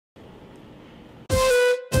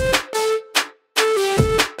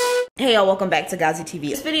Hey y'all, welcome back to GoziTV.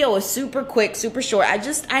 This video is super quick, super short.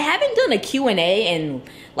 I haven't done a Q&A in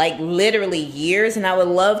like literally years, and I would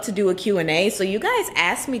love to do a Q&A. So you guys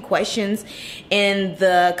ask me questions in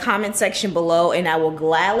the comment section below and I will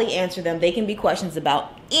gladly answer them. They can be questions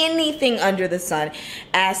about anything under the sun.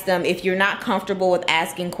 Ask them. If you're not comfortable with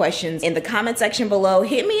asking questions in the comment section below,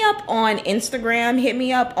 hit me up on Instagram, hit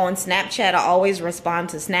me up on Snapchat. I always respond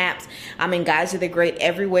to snaps. I'm in Guys Are the Great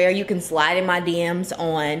everywhere. You can slide in my DMs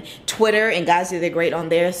on Twitter and Guys Are the Great on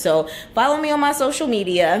there. So follow me on my social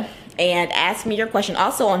media and ask me your question.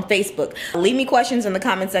 Also on Facebook. Leave me questions in the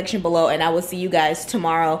comment section below and I will see you guys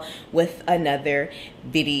tomorrow with another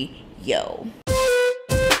video.